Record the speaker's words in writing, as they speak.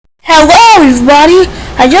Hello everybody!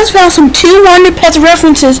 I just found some two Wonder Pets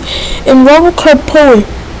references in robocar poli.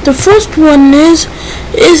 The first one is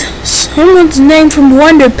someone's name from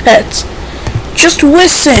Wonder Pets. Just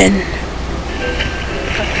listen.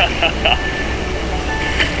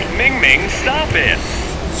 Ming Ming, stop it!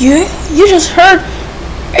 You just heard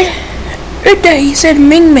it that he said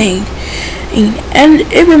Ming Ming, and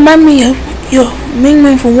it reminded me of your Ming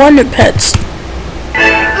Ming from Wonder Pets.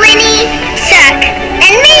 Winnie, Suck,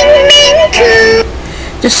 and Ming Ming too.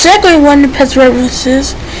 The second Wonder Pets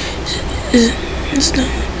references is the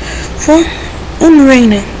phone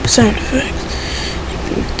ringing sound effects.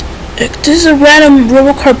 This is a random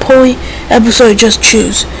robocar poli episode. Just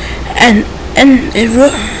choose, and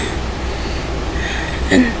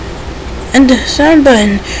the sound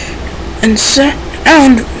button and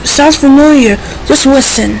sound sounds familiar. Just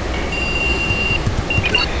listen.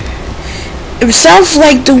 It sounds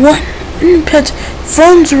like the Wonder Pets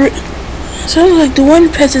phones. Sounds like the Wonder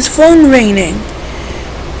Pets' phone ringing.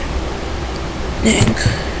 Nick.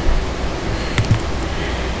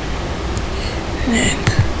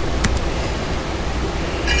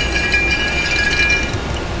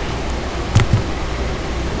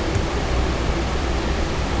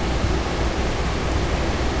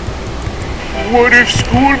 What if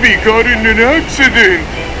Schoolby got in an accident?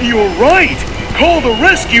 You're right! Call the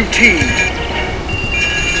rescue team!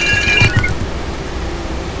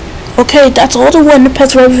 Okay, that's all the Wonder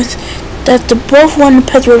Pets references. That's the both Wonder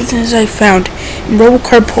Pets references I found in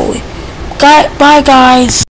robocar poli. Bye guys!